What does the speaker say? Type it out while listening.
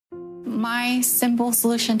My simple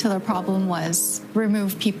solution to the problem was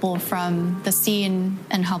remove people from the scene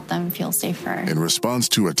and help them feel safer. In response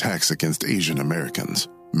to attacks against Asian Americans,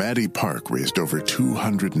 Maddie Park raised over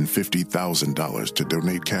 $250,000 to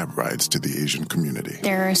donate cab rides to the Asian community.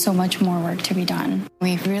 There is so much more work to be done.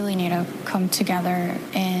 We really need to come together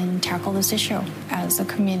and tackle this issue as a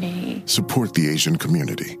community. Support the Asian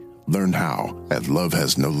community. Learn how at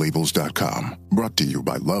lovehasnolabels.com. Brought to you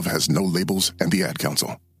by Love Has No Labels and the Ad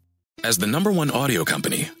Council. As the #1 audio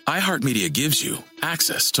company, iHeartMedia gives you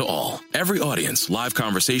access to all. Every audience, live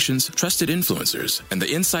conversations, trusted influencers, and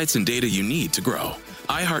the insights and data you need to grow.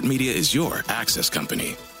 iHeartMedia is your access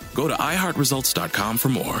company. Go to iHeartResults.com for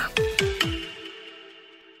more.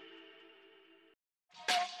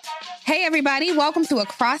 Hey, everybody. Welcome to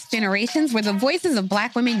Across Generations, where the voices of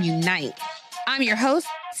Black women unite. I'm your host,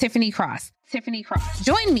 Tiffany Cross.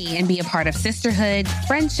 Join me and be a part of sisterhood,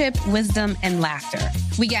 friendship, wisdom, and laughter.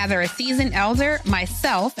 We gather a seasoned elder,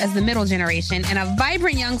 myself as the middle generation, and a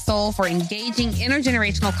vibrant young soul for engaging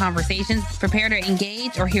intergenerational conversations. Prepare to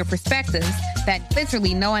engage or hear perspectives that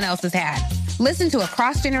literally no one else has had. Listen to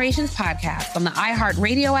Across Generations podcast on the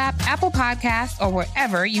iHeartRadio app, Apple Podcasts, or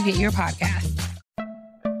wherever you get your podcasts.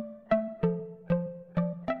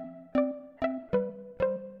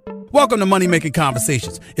 Welcome to Money Making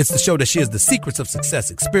Conversations. It's the show that shares the secrets of success,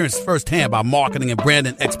 experienced firsthand by marketing and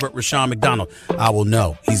branding expert Rushion McDonald. I will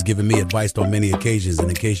know he's given me advice on many occasions, and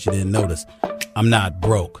in case you didn't notice, I'm not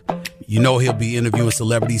broke. You know he'll be interviewing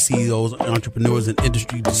celebrity CEOs, entrepreneurs, and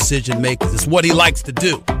industry decision makers. It's what he likes to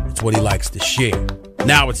do. It's what he likes to share.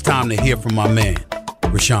 Now it's time to hear from my man,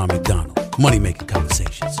 Rushion McDonald. Money Making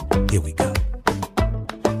Conversations. Here we go.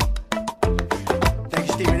 Thank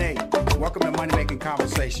you, Stephen A. Welcome to Money Making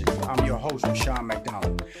Conversations. I'm your host, Rushion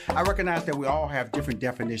McDonald. I recognize that we all have different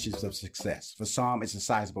definitions of success. For some, it's a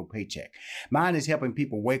sizable paycheck. Mine is helping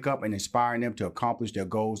people wake up and inspiring them to accomplish their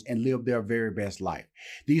goals and live their very best life.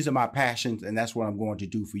 These are my passions, and that's what I'm going to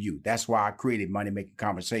do for you. That's why I created Money Making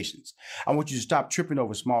Conversations. I want you to stop tripping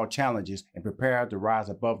over small challenges and prepare to rise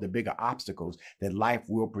above the bigger obstacles that life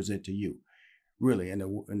will present to you. Really, in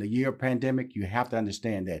the year of pandemic, you have to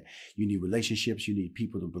understand that you need relationships, you need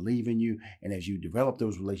people to believe in you, and as you develop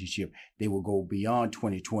those relationships, they will go beyond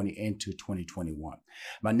 2020 into 2021.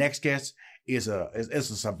 My next guest is a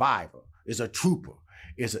survivor, is a trooper,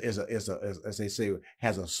 is as they say,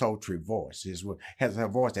 has a sultry voice, has a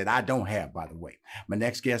voice that I don't have, by the way. My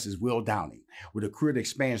next guest is Will Downing. With a career that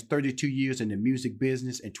spans 32 years in the music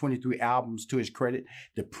business and 23 albums to his credit,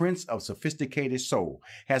 the Prince of Sophisticated Soul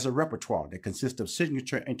has a repertoire that consists of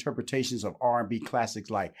signature interpretations of R&B classics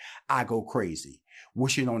like I Go Crazy,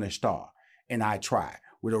 Wishing on a Star, and I Try,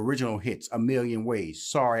 with original hits A Million Ways,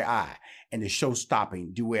 Sorry I, and the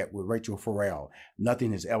show-stopping duet with Rachel Farrell,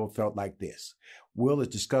 Nothing Has Ever Felt Like This. Will is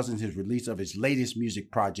discussing his release of his latest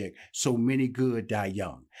music project, So Many Good Die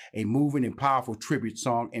Young, a moving and powerful tribute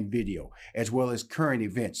song and video, as well as current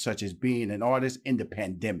events such as being an artist in the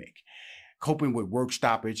pandemic, coping with work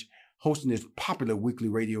stoppage, hosting his popular weekly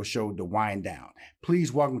radio show, The Wind Down.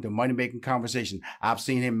 Please welcome to Money Making Conversation. I've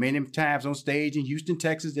seen him many times on stage in Houston,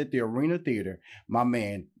 Texas at the Arena Theater, my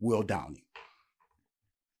man, Will Downing.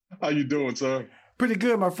 How you doing, sir? Pretty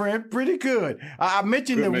good, my friend. Pretty good. I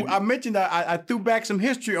mentioned I threw back some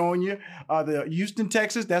history on you. The Houston,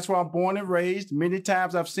 Texas. That's where I'm born and raised. Many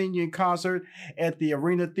times I've seen you in concert at the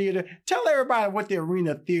Arena Theater. Tell everybody what the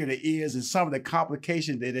Arena Theater is and some of the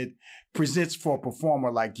complications that it presents for a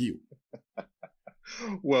performer like you.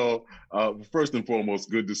 Well, first and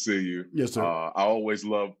foremost, good to see you. Yes, sir. I always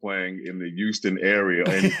love playing in the Houston area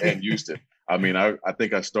and Houston. I mean, I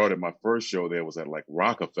think I started my first show there was at like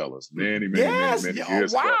Rockefeller's many years ago.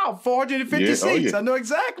 Wow, 450 seats. Oh, yeah. I know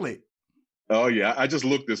exactly. Oh, yeah. I just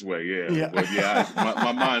look this way. Yeah. But yeah,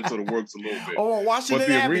 my mind sort of works a little bit. Oh,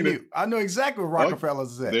 Washington Avenue. I know exactly where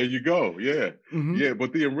Rockefeller's is at. There you go. Yeah. Mm-hmm. Yeah.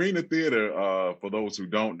 But the Arena Theater, for those who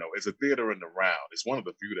don't know, is a theater in the round. It's one of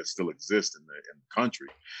the few that still exist in the country.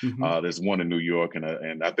 Mm-hmm. There's one in New York, and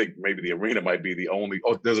I think maybe the Arena might be the only.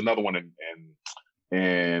 Oh, there's another one in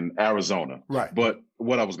Arizona. Right. But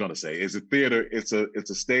what I was going to say is a theater, it's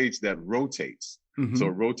a stage that rotates. Mm-hmm. So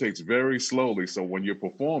it rotates very slowly. So when you're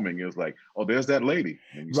performing, it's like, oh, there's that lady.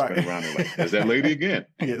 And you spin around and like, there's that lady again.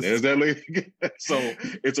 Yes. There's that lady again. So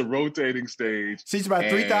it's a rotating stage. Seats about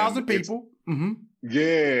 3,000 people. Mm-hmm.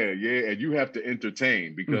 Yeah. And you have to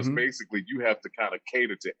entertain because basically you have to kind of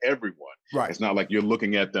cater to everyone. Right. It's not like you're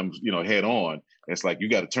looking at them, head on. It's like you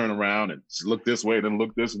got to turn around and look this way, then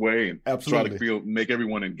look this way, and Absolutely. try to make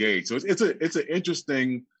everyone engaged. So it's an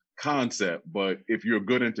interesting concept, but if you're a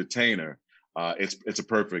good entertainer, it's a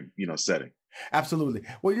perfect setting. Absolutely.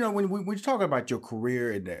 Well, when we talk about your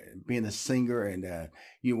career and being a singer and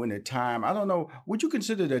in the time, I don't know, would you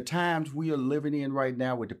consider the times we are living in right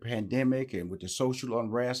now with the pandemic and with the social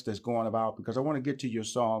unrest that's going about? Because I want to get to your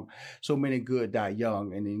song, "So Many Good Die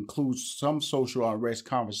Young," and it includes some social unrest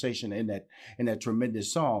conversation in that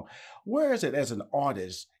tremendous song. Where is it as an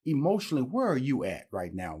artist emotionally? Where are you at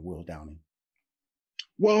right now, Will Downing?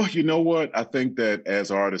 Well, you know what? I think that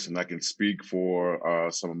as artists, and I can speak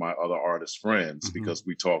for some of my other artist friends because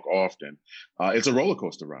we talk often, it's a roller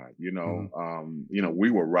coaster ride.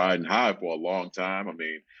 We were riding high for a long time. I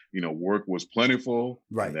mean, work was plentiful,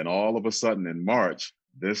 right? And then all of a sudden in March,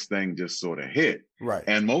 this thing just sort of hit, right?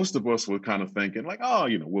 And most of us were kind of thinking like, oh,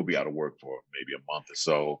 we'll be out of work for maybe a month or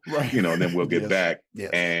so, right? And then we'll get back,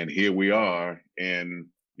 yes. And here we are in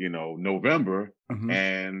November,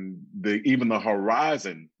 and even the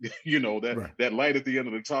horizon, that light at the end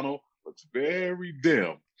of the tunnel looks very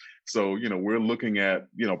dim. So, we're looking at,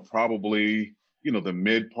 probably, the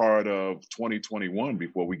mid part of 2021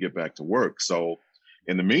 before we get back to work. So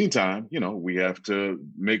in the meantime, we have to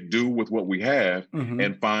make do with what we have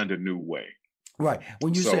and find a new way. Right.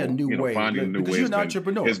 When you say a new way, finding a new way you're an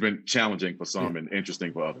entrepreneur. Has been challenging for some and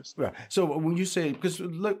interesting for others. Right. So when you say, because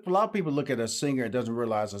look, a lot of people look at a singer and doesn't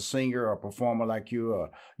realize a singer or a performer like you're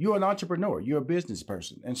an entrepreneur, you're a business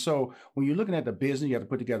person. And so when you're looking at the business, you have to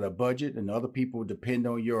put together a budget, and other people depend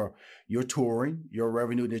on your touring, your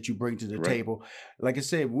revenue that you bring to the table. Like I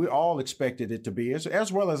said, we all expected it to be,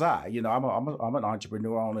 as well as I. I'm an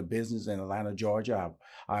entrepreneur. I own a business in Atlanta, Georgia.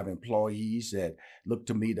 I have employees that look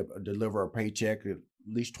to me to deliver a paycheck at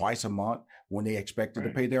least twice a month when they expected to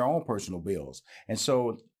pay their own personal bills. And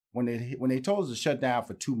so when they told us to shut down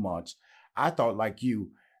for 2 months, I thought like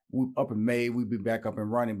you, up in May, we'd be back up and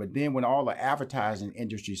running. But then when all the advertising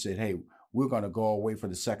industry said, hey, we're going to go away for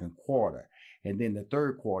the second quarter and then the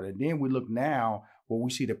third quarter, and then we look now where we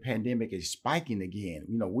see the pandemic is spiking again.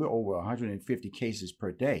 We're over 150 cases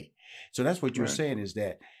per day. So that's what you're saying, is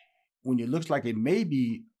that when it looks like it may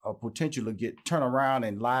be a potential to turn around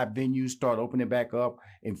and live venues start opening back up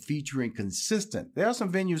and featuring consistent. There are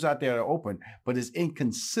some venues out there that are open, but it's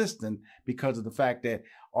inconsistent because of the fact that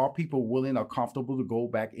are people willing or comfortable to go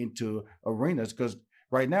back into arenas? Because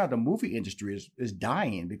right now the movie industry is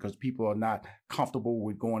dying because people are not comfortable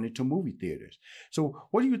with going into movie theaters. So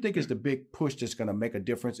what do you think is the big push that's going to make a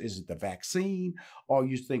difference? Is it the vaccine, or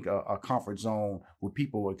you think a comfort zone with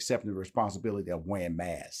people accepting the responsibility of wearing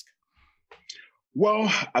masks?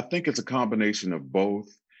 Well, I think it's a combination of both.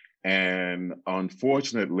 And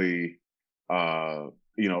unfortunately,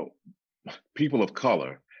 people of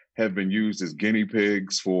color have been used as guinea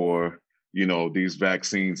pigs for, these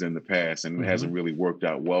vaccines in the past, and it hasn't really worked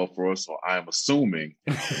out well for us. So I'm assuming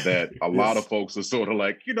that a lot of folks are sort of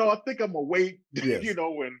like, I think I'm gonna wait,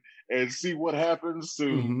 and see what happens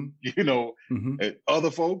to,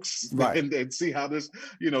 other folks, and see how this,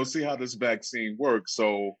 vaccine works.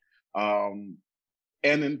 So,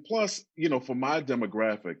 and then plus, for my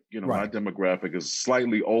demographic, my demographic is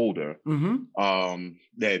slightly older.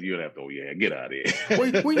 That you'd have to, get out of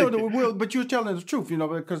here. We know but you're telling the truth,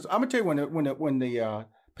 because I'm gonna tell you when the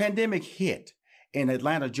pandemic hit in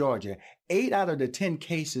Atlanta, Georgia, 8 out of the 10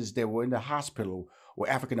 cases that were in the hospital were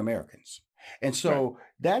African Americans. And so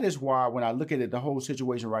that is why when I look at it, the whole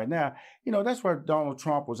situation right now, that's why Donald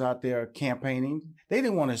Trump was out there campaigning. They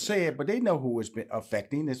didn't want to say it, but they know who it's been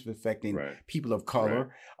affecting. It's affecting people of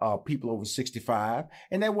color, people over 65,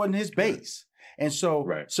 and that wasn't his base. And so,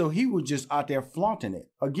 so he was just out there flaunting it.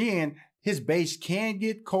 Again, his base can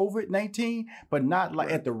get COVID-19, but not like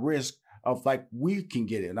at the risk of like we can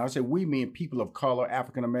get it. And I would say we mean people of color,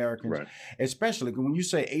 African Americans, especially when you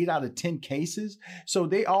say 8 out of 10 cases. So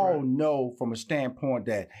they all know from a standpoint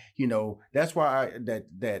that, that's why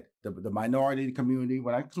the minority community,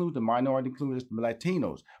 when I include the minority, include the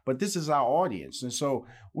Latinos, but this is our audience. And so,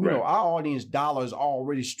 our audience dollar is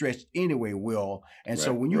already stretched anyway, Will. And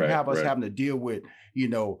so when you have us having to deal with,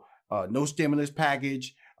 no stimulus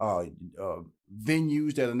package,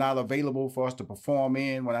 venues that are not available for us to perform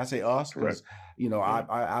in. When I say us, because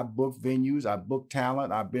I book venues, I book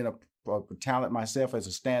talent. I've been a talent myself as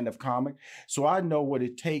a stand-up comic, so I know what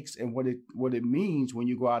it takes and what it means when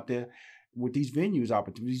you go out there with these venue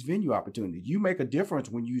opportunities. You make a difference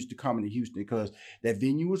when you used to come into Houston because that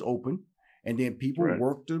venue was open, and then people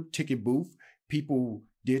worked the ticket booth. People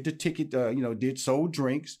did the ticket, did sold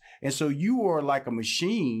drinks. And so you are like a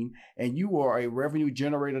machine, and you are a revenue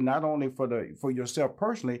generator, not only for yourself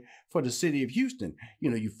personally, for the city of Houston.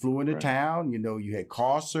 You flew into town, you had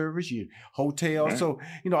car service, you had hotels. So,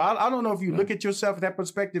 I don't know if you look at yourself from that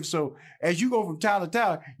perspective. So as you go from town to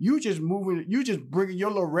town, you just bringing your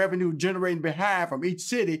little revenue generating behind from each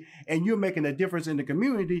city, and you're making a difference in the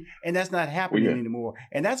community, and that's not happening anymore.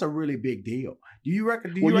 And that's a really big deal. Do you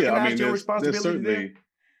recognize your responsibility there?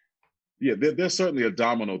 Yeah, there's certainly a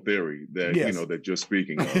domino theory that that you're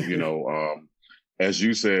speaking of. As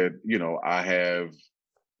you said, I have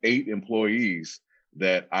 8 employees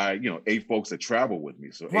that 8 folks that travel with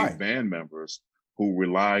me, so 8 band members who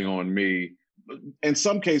rely on me. In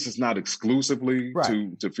some cases, not exclusively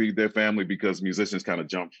to feed their family, because musicians kind of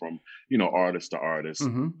jump from artist to artist,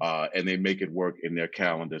 and they make it work in their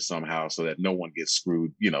calendar somehow so that no one gets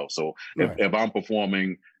screwed. So if I'm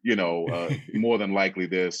performing, more than likely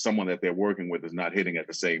there's someone that they're working with is not hitting at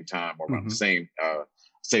the same time or around the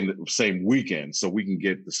same weekend, so we can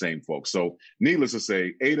get the same folks. So needless to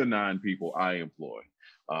say, 8 or 9 people I employ,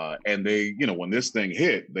 and they, when this thing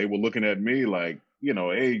hit, they were looking at me like,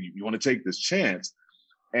 hey, you want to take this chance?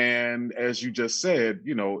 And as you just said,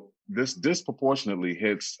 this disproportionately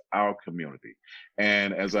hits our community.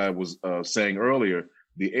 And as I was saying earlier,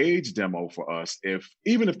 the age demo for us,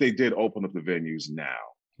 even if they did open up the venues now,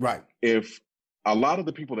 if a lot of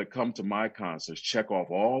the people that come to my concerts check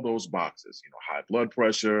off all those boxes, high blood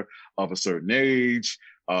pressure, of a certain age,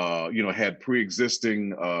 had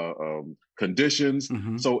pre-existing conditions.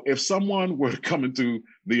 So if someone were to come into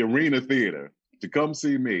the Arena Theater to come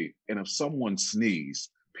see me, and if someone sneezed,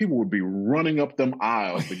 people would be running up them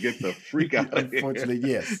aisles to get the freak out of here. Unfortunately,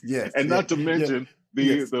 yes. And not to mention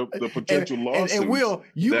the potential lawsuits. And Will,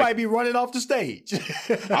 you might be running off the stage.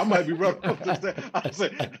 I might be running off the stage. I say,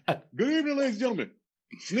 good evening, ladies and gentlemen.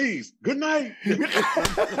 Sneeze. Good night.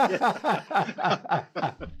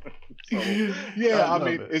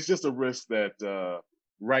 It's just a risk that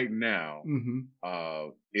right now I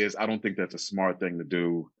don't think that's a smart thing to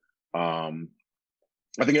do.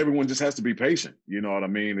 I think everyone just has to be patient. You know what I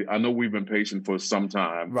mean? I know we've been patient for some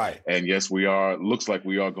time. Right. And yes, looks like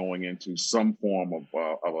we are going into some form of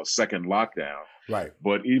a second lockdown. Right.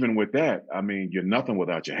 But even with that, you're nothing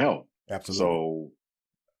without your health. Absolutely.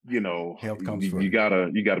 So, health comes first. You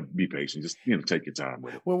gotta be patient. Just, take your time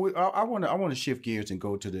with it. Well, I want to shift gears and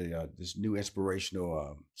go to this new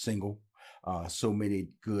inspirational single, So Many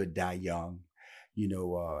Good Die Young.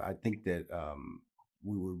 I think that,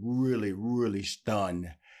 we were really, really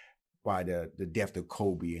stunned by the death of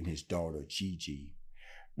Kobe and his daughter, Gigi,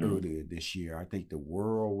 earlier this year. I think the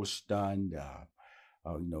world was stunned,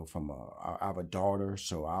 from I have a daughter,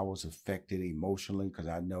 so I was affected emotionally because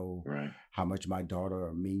I know how much my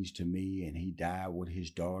daughter means to me, and he died with his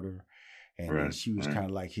daughter. And she was kind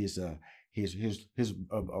of like his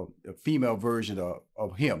female version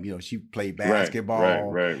of him. She played basketball.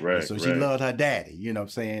 Right. So she loved her daddy. I'm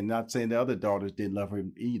saying? Not saying the other daughters didn't love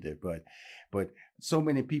him either, but so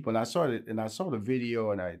many people. And I saw it, and I saw the video,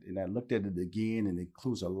 and I looked at it again, and it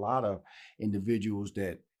includes a lot of individuals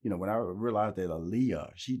that. When I realized that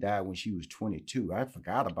Aaliyah, she died when she was 22. I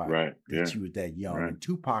forgot about that she was that young. And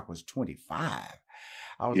Tupac was 25.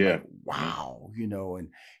 I was like, wow, and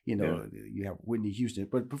you have Whitney Houston.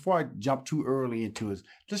 But before I jump too early into it,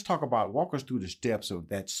 let's walk us through the steps of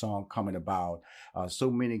that song coming about. So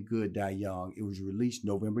Many Good Die Young. It was released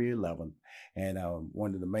November 11th. And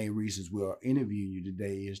one of the main reasons we're interviewing you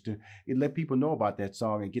today is to let people know about that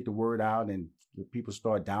song and get the word out, and people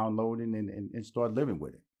start downloading and start living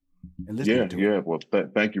with it. And listening to it. Well,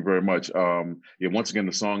 thank you very much. Once again,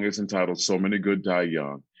 the song is entitled So Many Good Die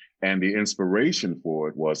Young. And the inspiration for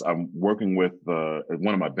it was I'm working with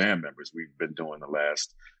one of my band members. We've been doing the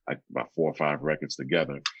last about 4 or 5 records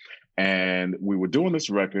together. And we were doing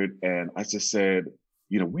this record, and I just said,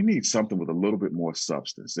 we need something with a little bit more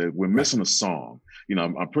substance. We're missing a song.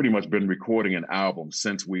 I've pretty much been recording an album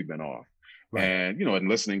since we've been off. Right. And, and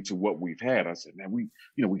listening to what we've had, I said, man, we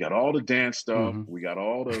got all the dance stuff. We got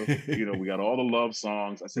all the, we got all the love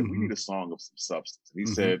songs. I said, we need a song of some substance. And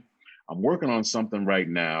he said, I'm working on something right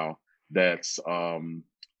now that's,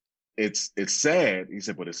 it's sad. He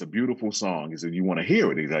said, but it's a beautiful song. He said, you want to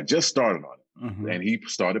hear it? He said, I just started on it. And he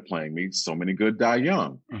started playing me So Many Good Die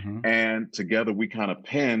Young. And together we kind of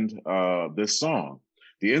penned this song.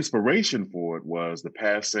 The inspiration for it was the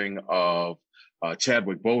passing of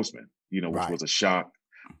Chadwick Boseman, which was a shock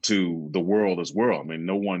to the world as well. I mean,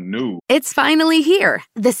 no one knew. It's finally here,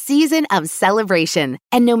 the season of celebration.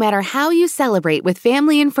 And no matter how you celebrate with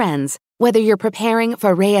family and friends, whether you're preparing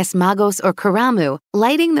for Reyes Magos or Karamu,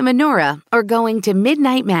 lighting the menorah, or going to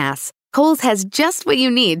midnight mass, Kohl's has just what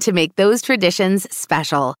you need to make those traditions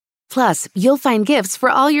special. Plus, you'll find gifts for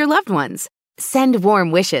all your loved ones. Send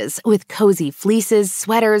warm wishes with cozy fleeces,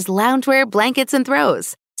 sweaters, loungewear, blankets, and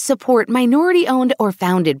throws. Support minority-owned or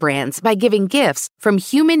founded brands by giving gifts from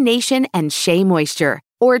Human Nation and Shea Moisture,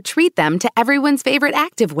 or treat them to everyone's favorite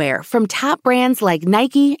activewear from top brands like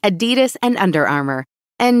Nike, Adidas, and Under Armour.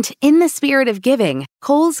 And in the spirit of giving,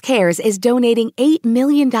 Kohl's Cares is donating $8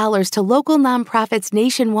 million to local nonprofits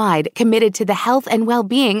nationwide committed to the health and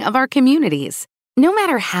well-being of our communities. No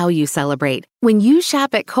matter how you celebrate, when you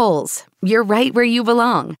shop at Kohl's, you're right where you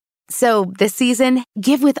belong. So this season,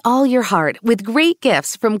 give with all your heart with great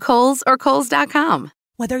gifts from Kohl's or Kohls.com.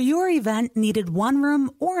 Whether your event needed one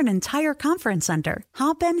room or an entire conference center,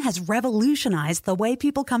 Hopin has revolutionized the way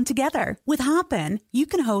people come together. With Hopin, you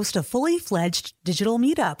can host a fully fledged digital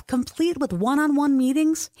meetup complete with one-on-one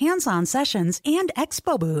meetings, hands-on sessions, and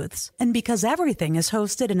expo booths. And because everything is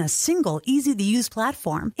hosted in a single, easy-to-use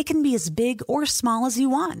platform, it can be as big or small as you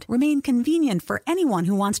want, remain convenient for anyone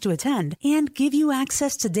who wants to attend, and give you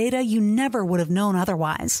access to data you never would have known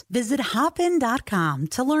otherwise. Visit hopin.com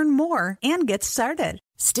to learn more and get started.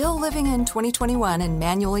 Still living in 2021 and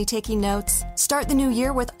manually taking notes? Start the new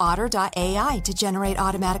year with Otter.ai to generate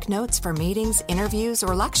automatic notes for meetings, interviews,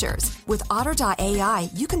 or lectures. With Otter.ai,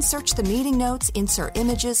 you can search the meeting notes, insert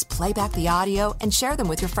images, play back the audio, and share them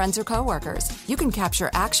with your friends or coworkers. You can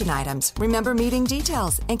capture action items, remember meeting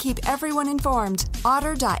details, and keep everyone informed.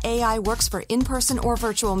 Otter.ai works for in-person or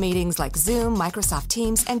virtual meetings like Zoom, Microsoft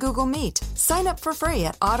Teams, and Google Meet. Sign up for free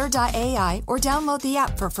at Otter.ai or download the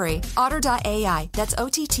app for free. Otter.ai, that's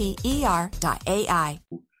OTTER.ai.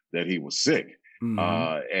 That he was sick.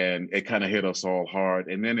 And it kind of hit us all hard.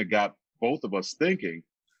 And then it got both of us thinking,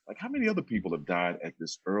 like, how many other people have died at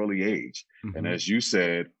this early age? And as you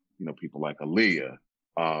said, you know, people like Aaliyah,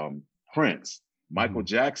 Prince, Michael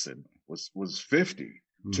Jackson was 50,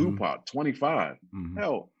 Tupac, 25.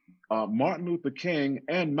 Hell, Martin Luther King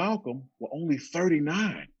and Malcolm were only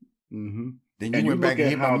 39. Then you went back and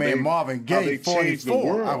hit my man Marvin Gaye,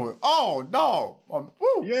 44. I went, oh, no.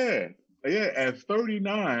 Yeah. At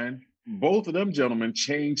 39, both of them gentlemen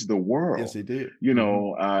changed the world. Yes, they did. You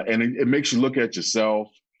know, and it makes you look at yourself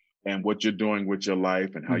and what you're doing with your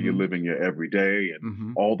life and how you're living your everyday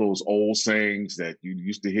and all those old sayings that you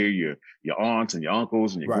used to hear your aunts and your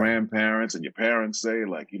uncles and your grandparents and your parents say,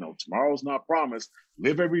 like, you know, tomorrow's not promised.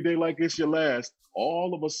 Live every day like it's your last.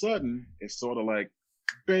 All of a sudden, it's sort of like,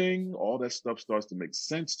 bing, all that stuff starts to make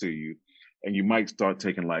sense to you. And you might start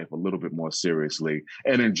taking life a little bit more seriously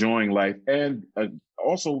and enjoying life and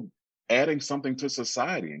also adding something to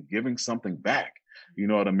society and giving something back. You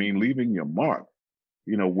know what I mean? Leaving your mark.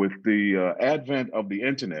 You know, with the advent of the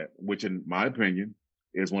internet, which in my opinion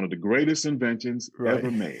is one of the greatest inventions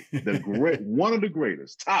ever made. One of the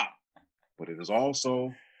greatest, top, but it is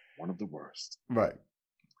also one of the worst. Right.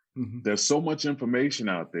 There's so much information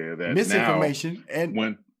out there that misinformation,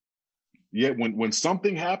 now, and when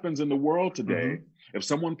something happens in the world today, if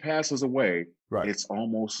someone passes away, it's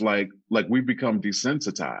almost like we become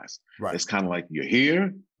desensitized. It's kind of like you're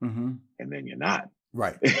here and then you're not.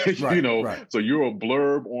 You know, so you're a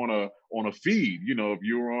blurb on a feed. You know, if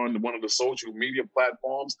you're on one of the social media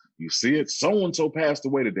platforms, you see it, so-and-so passed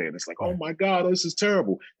away today. And it's like, oh my God, this is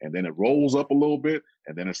terrible. And then it rolls up a little bit.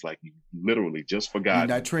 And then it's like, you literally just forgot.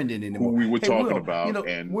 You're not trending anymore. Who we were talking about. You know,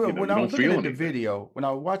 and Will, you know, when you I don't was looking feel at the anything. video, when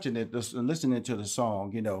I was watching it, and listening to the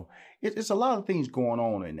song, you know, it's a lot of things going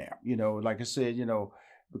on in there. You know, like I said, you know,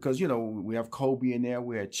 because, you know, we have Kobe in there,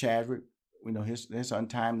 we have Chadwick, you know, his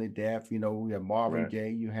untimely death, you know, we have Marvin Gaye,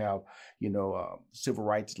 you have, you know, civil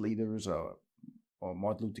rights leaders, or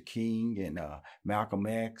Martin Luther King and Malcolm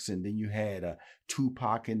X, and then you had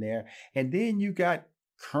Tupac in there, and then you got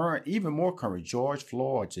even more current, George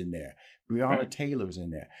Floyd's in there, Breonna Taylor's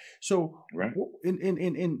in there. So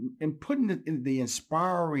in putting the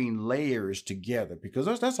inspiring layers together, because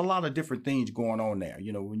that's a lot of different things going on there.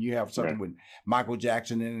 You know, when you have something with Michael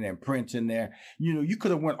Jackson in there and Prince in there, you know, you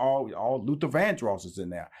could have went all Luther Vandross is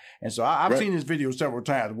in there. And so I've seen this video several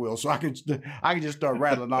times, Will, so I can just start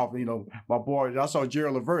rattling off, you know, my boy. I saw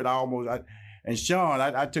Gerald Levert. And Sean,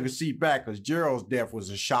 I took a seat back because Gerald's death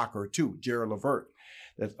was a shocker too, Gerald Levert.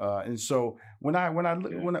 And so when I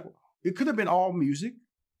it could have been all music,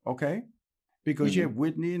 okay, because you have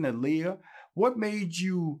Whitney and Aaliyah. What made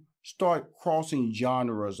you start crossing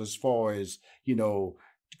genres as far as, you know,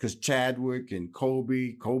 because Chadwick and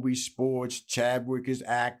Kobe sports, Chadwick is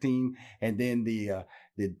acting, and then the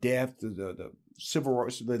death, the civil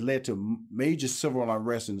rights that led to major civil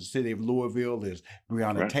unrest in the city of Louisville is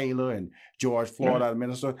Breonna Taylor and George Floyd out of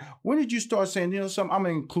Minnesota. When did you start saying, I'm going to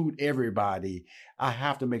include everybody. I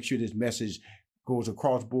have to make sure this message goes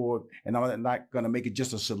across board, and I'm not going to make it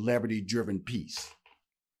just a celebrity-driven piece?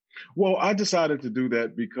 Well, I decided to do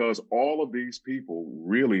that because all of these people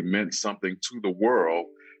really meant something to the world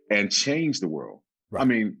and changed the world. Right. I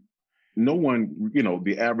mean, no one,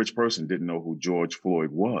 the average person didn't know who George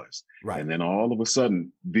Floyd was. Right. And then all of a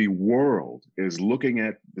sudden, the world is looking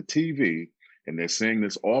at the TV and they're seeing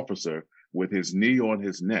this officer with his knee on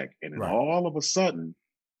his neck. And then all of a sudden,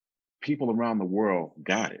 people around the world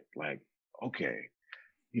got it. Like, okay,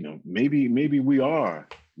 maybe we are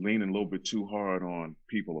leaning a little bit too hard on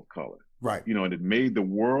people of color. Right. And it made the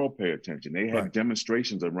world pay attention. They had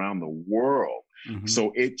demonstrations around the world. Mm-hmm.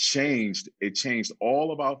 So it changed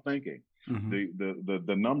all of our thinking. Mm-hmm.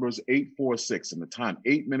 The numbers 846 and the time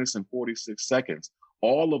 8 minutes and 46 seconds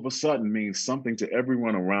all of a sudden means something to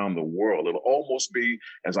everyone around the world. It'll almost be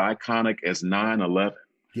as iconic as 9/11.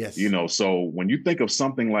 Yes. So when you think of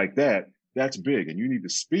something like that, that's big, and you need to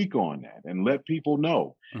speak on that and let people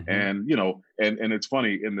know. Mm-hmm. And and it's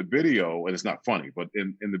funny in the video, and it's not funny, but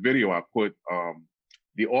in the video I put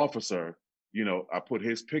the officer. I put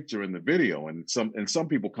his picture in the video, and some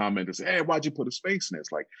people comment and say, "Hey, why'd you put his face in it?"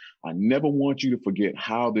 It's like, I never want you to forget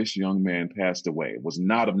how this young man passed away. It was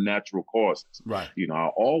not of natural causes. Right. I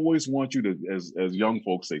always want you to, as young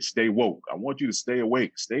folks say, stay woke. I want you to stay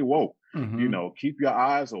awake, stay woke. Mm-hmm. Keep your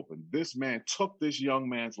eyes open. This man took this young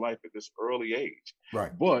man's life at this early age.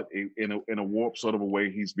 Right. But in a warped sort of a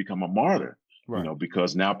way, he's become a martyr. Right.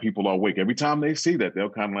 Because now people are awake. Every time they see that, they'll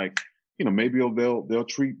kind of like, maybe they'll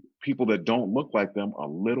treat people that don't look like them a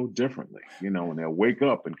little differently, and they'll wake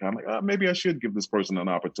up and kind of like, maybe I should give this person an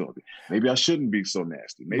opportunity. Maybe I shouldn't be so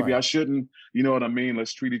nasty. Maybe I shouldn't, you know what I mean?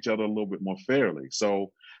 Let's treat each other a little bit more fairly.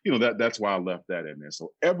 So, that's why I left that in there.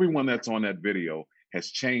 So everyone that's on that video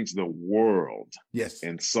has changed the world. Yes.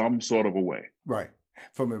 In some sort of a way. Right.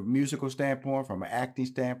 From a musical standpoint, from an acting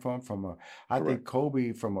standpoint, I think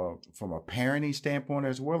Kobe from a parenting standpoint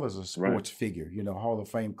as well as a sports figure, Hall of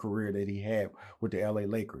Fame career that he had with the LA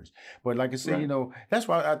Lakers. But like I said, that's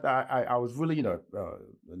why I was really,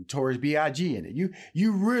 Notorious B.I.G. in it.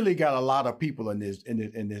 You really got a lot of people in this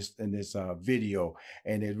video,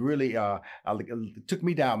 and it really it took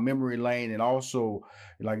me down memory lane. And also,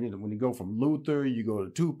 when you go from Luther, you go to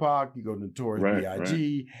Tupac, you go to Notorious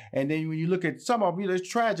B.I.G., and then when you look at some of them, it's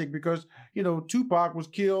tragic because, Tupac was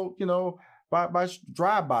killed, by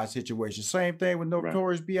drive-by situation. Same thing with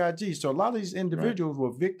Notorious B.I.G. So a lot of these individuals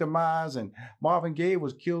were victimized, and Marvin Gaye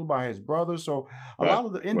was killed by his brother. So a lot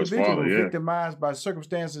of the individuals were victimized by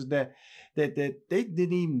circumstances that they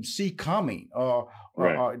didn't even see coming or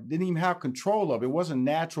didn't even have control of. It wasn't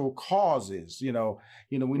natural causes. We know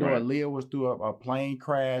Aaliyah was through a plane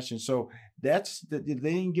crash, and so they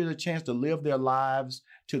didn't get a chance to live their lives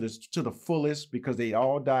to the fullest because they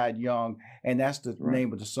all died young, and that's the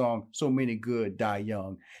name of the song. So Many Good Die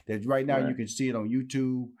Young. That right now you can see it on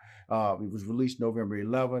YouTube. It was released November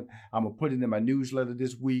 11th. I'm gonna put it in my newsletter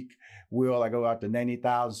this week. I go out to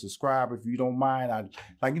 90,000 subscribers. If you don't mind, I'd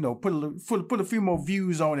put a few more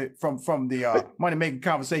views on it from the Money Making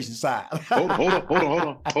Conversation side. Hold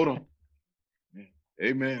on.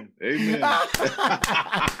 Amen.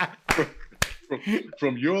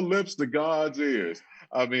 From your lips to God's ears.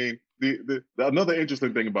 I mean, the another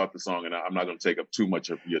interesting thing about the song, and I'm not going to take up too much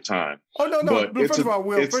of your time. Oh no! But first of all,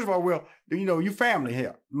 Will, you family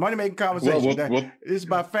here. Money Making Conversations. It's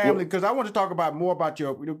about family because I want to talk more about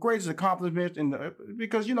your greatest accomplishments, and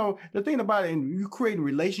because the thing about it, and you creating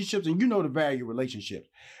relationships, and the value of relationships.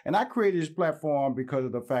 And I created this platform because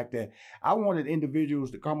of the fact that I wanted individuals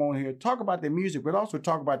to come on here, talk about their music, but also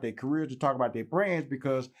talk about their careers, to talk about their brands,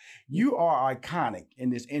 because you are iconic in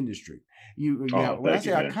this industry. When I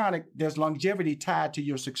say iconic, there's longevity tied to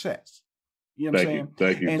your success. You know what I'm saying?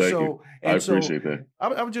 Thank you. I appreciate that.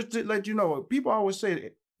 I would just let you know, people always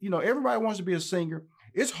say, everybody wants to be a singer.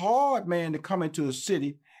 It's hard, man, to come into a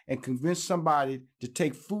city and convince somebody to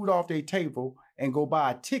take food off their table and go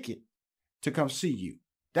buy a ticket to come see you.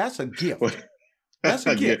 That's a gift. That's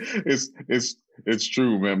a gift. It's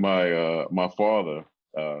true, man. My father,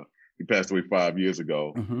 he passed away 5 years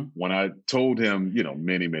ago. Mm-hmm. When I told him,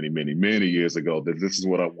 many years ago that this is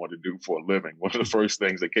what I want to do for a living, one of the first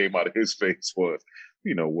things that came out of his face was,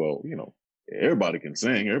 everybody can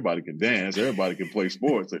sing, everybody can dance, everybody can play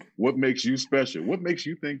sports. What makes you special? What makes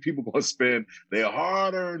you think people going to spend their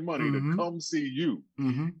hard-earned money to come see you?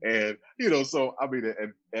 And, so, I mean,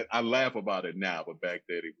 and I laugh about it now, but back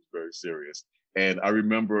then it was very serious. And I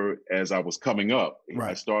remember as I was coming up,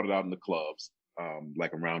 I started out in the clubs,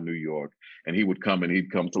 like around New York, and he'd come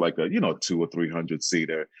to like a, 200 or 300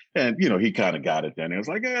 seater. And, he kind of got it then. It was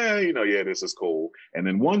like, this is cool. And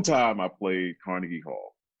then one time I played Carnegie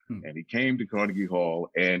Hall. And he came to Carnegie Hall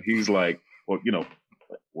and he's like, well,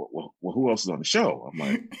 who else is on the show? I'm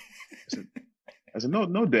like, I said,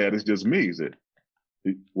 no, Dad, it's just me. He said,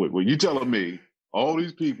 well, you telling me all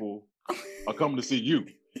these people are coming to see you?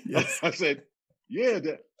 Yes. I said, yeah,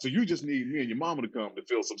 Dad. So you just need me and your mama to come to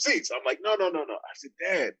fill some seats. I'm like, no. I said,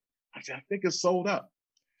 Dad, I think it's sold out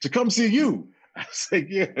to come see you. I said,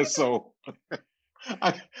 yeah. So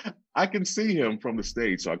I can see him from the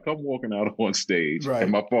stage. So I come walking out on stage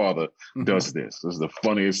and my father does this. This is the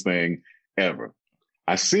funniest thing ever.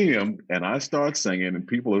 I see him and I start singing and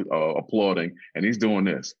people are applauding and he's doing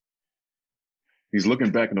this. He's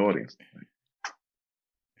looking back in the audience.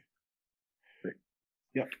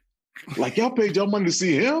 Yeah. Like, y'all paid your money to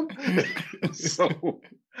see him? So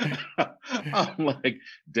I'm like,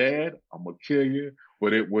 Dad, I'm going to kill you.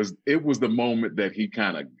 But it was the moment that he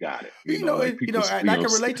kind of got it. And I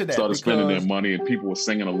can relate to that. Started spending their money and people were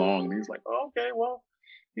singing along. And he's like, oh, okay, well,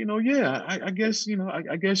 I guess,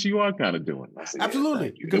 I guess you are kind of doing it. Said,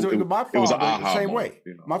 absolutely. Because my father was the same way.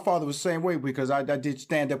 My father was the same way because I did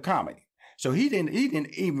stand-up comedy. So he didn't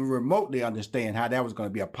even remotely understand how that was going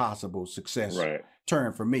to be a possible success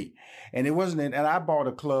turn for me. And it wasn't, and I bought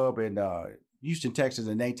a club in Houston, Texas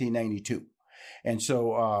in 1992. And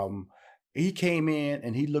so he came in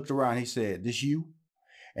and he looked around. He said, "This you?"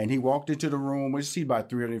 And he walked into the room. We see about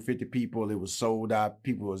 350 people. It was sold out.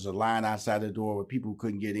 People was a line outside the door where people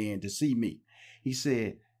couldn't get in to see me. He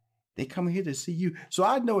said, "They come here to see you." So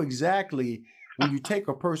I know exactly when you take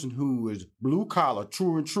a person who is blue collar,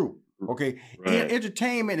 true and true. Okay,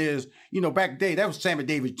 entertainment is, back day that was Sammy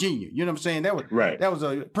Davis Jr. You know what I'm saying? That was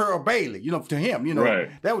a Pearl Bailey. To him,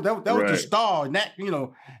 that was the star.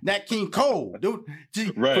 Nat King Cole.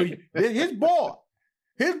 His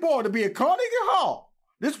boy to be at Carnegie Hall.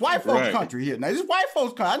 This white folks country here. Now this white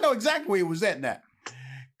folks country. I know exactly where it was at now.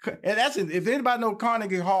 And that's if anybody know,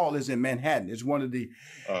 Carnegie Hall is in Manhattan. It's one of the,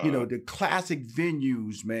 the classic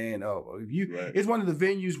venues, man. It's one of the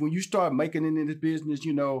venues when you start making it in this business. If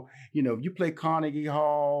you play Carnegie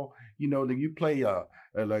Hall, then you play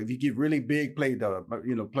like if you get really big, play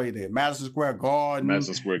the Madison Square Garden, or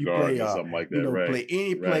something like that. Play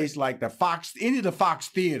any place like the Fox, any of the Fox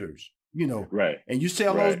theaters. And you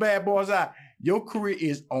sell those bad boys out, your career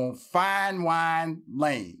is on fine wine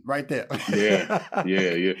lane right there. Yeah.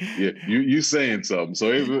 You saying something.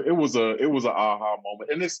 So it was an aha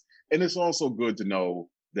moment, and it's also good to know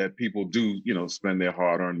that people do spend their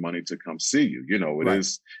hard-earned money to come see you.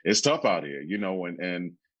 It's tough out here.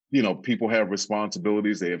 And people have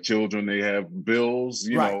responsibilities. They have children. They have bills.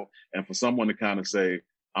 And for someone to kind of say,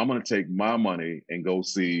 "I'm going to take my money and go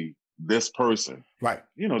see this person,"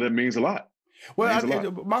 that means a lot.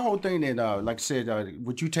 Well, my whole thing, and like I said,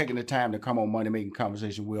 with you taking the time to come on Money Making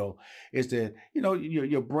Conversation, Will, is that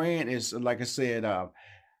your brand is, like I said,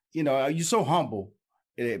 you're so humble,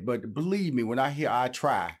 but believe me, when I hear "I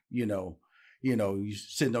try," you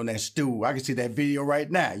sitting on that stool. I can see that video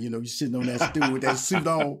right now. You sitting on that stool with that suit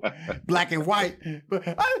on, black and white.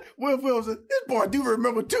 But Will said, "This boy do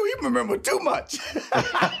remember too. He remember too much."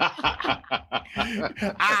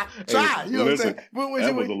 I try. You know what I'm saying?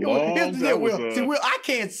 That was a long time. See, Will, I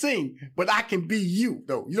can't sing, but I can be you,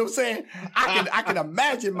 though. You know what I'm saying? I can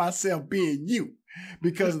imagine myself being you.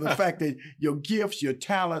 Because of the fact that your gifts, your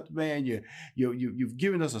talent, man, you've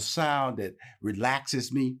given us a sound that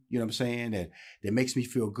relaxes me, you know what I'm saying, that makes me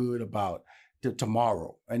feel good about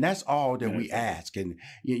tomorrow. And that's all that we ask. And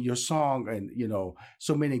your song, and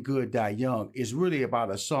So Many Good Die Young, is really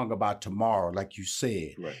about a song about tomorrow, like you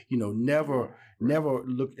said. Never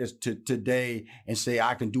look to today and say,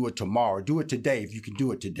 "I can do it tomorrow." Do it today if you can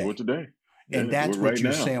do it today. Do it today. And that's what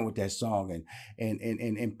you're saying with that song,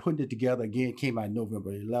 and putting it together again. Came out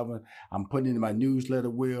November 11th. I'm putting it in my newsletter,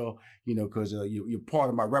 Will. Because you're part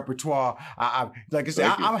of my repertoire. Like I said,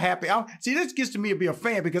 I'm happy. See, this gets to me to be a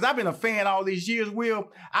fan because I've been a fan all these years,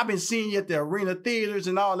 Will. I've been seeing you at the arena theaters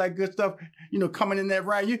and all that good stuff. Coming in that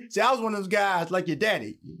round. See, I was one of those guys like your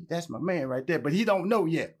daddy. That's my man right there, but he don't know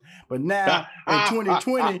yet. But now in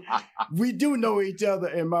 2020, we do know each other,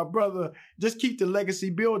 and my brother, just keep the legacy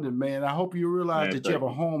building, man. I hope you realize that you have a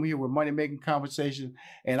home here with Money Making Conversations.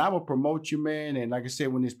 And I will promote you, man. And like I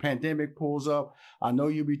said, when this pandemic pulls up, I know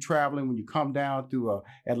you'll be traveling when you come down to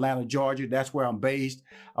Atlanta, Georgia. That's where I'm based.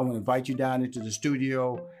 I want to invite you down into the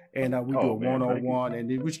studio. And we do a one-on-one, and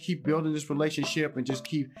we just keep building this relationship and just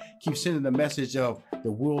keep sending the message of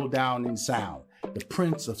the world down in sound, the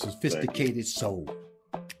Prince of Sophisticated Soul.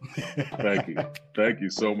 Thank you. Thank you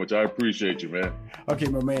so much. I appreciate you, man. Okay,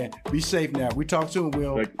 my man. Be safe now. We talk soon,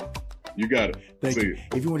 Will. You got it. Thank you.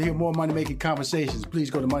 If you want to hear more Money Making Conversations, please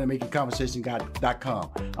go to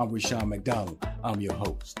moneymakingconversations.com. I'm Rushion McDonald. I'm your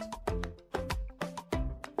host.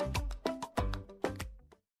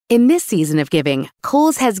 In this season of giving,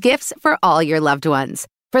 Kohl's has gifts for all your loved ones.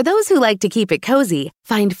 For those who like to keep it cozy,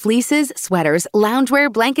 find fleeces, sweaters,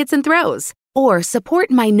 loungewear, blankets, and throws. Or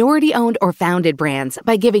support minority-owned or founded brands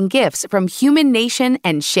by giving gifts from Human Nation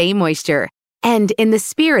and Shea Moisture. And in the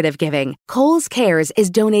spirit of giving, Kohl's Cares is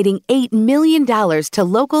donating $8 million to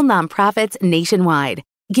local nonprofits nationwide.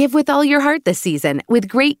 Give with all your heart this season with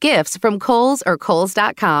great gifts from Kohl's or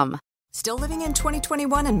Kohls.com. Still living in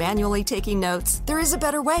 2021 and manually taking notes? There is a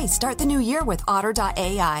better way. Start the new year with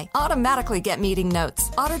Otter.ai. Automatically get meeting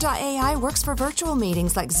notes. Otter.ai works for virtual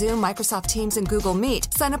meetings like Zoom, Microsoft Teams, and Google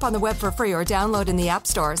Meet. Sign up on the web for free or download in the app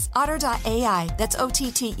stores. Otter.ai. That's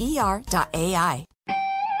OTTER.ai.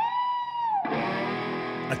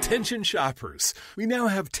 Attention shoppers. We now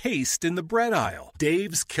have taste in the bread aisle.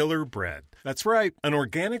 Dave's Killer Bread. That's right, an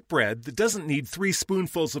organic bread that doesn't need 3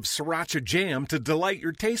 spoonfuls of sriracha jam to delight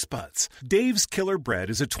your taste buds. Dave's Killer Bread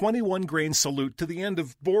is a 21-grain salute to the end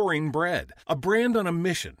of boring bread. A brand on a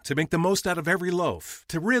mission to make the most out of every loaf,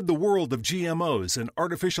 to rid the world of GMOs and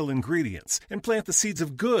artificial ingredients, and plant the seeds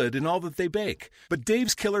of good in all that they bake. But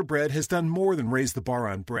Dave's Killer Bread has done more than raise the bar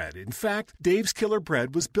on bread. In fact, Dave's Killer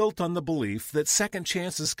Bread was built on the belief that second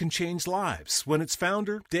chances can change lives. When its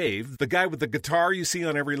founder, Dave, the guy with the guitar you see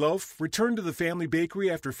on every loaf, returned to the family bakery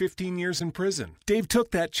after 15 years in prison. Dave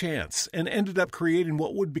took that chance and ended up creating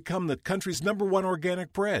what would become the country's #1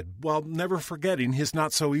 organic bread, while never forgetting his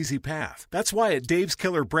not-so-easy path. That's why at Dave's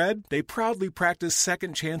Killer Bread, they proudly practice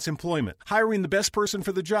second chance employment, hiring the best person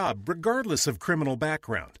for the job, regardless of criminal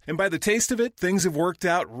background. And by the taste of it, things have worked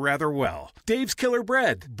out rather well. Dave's Killer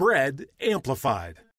Bread. Bread amplified.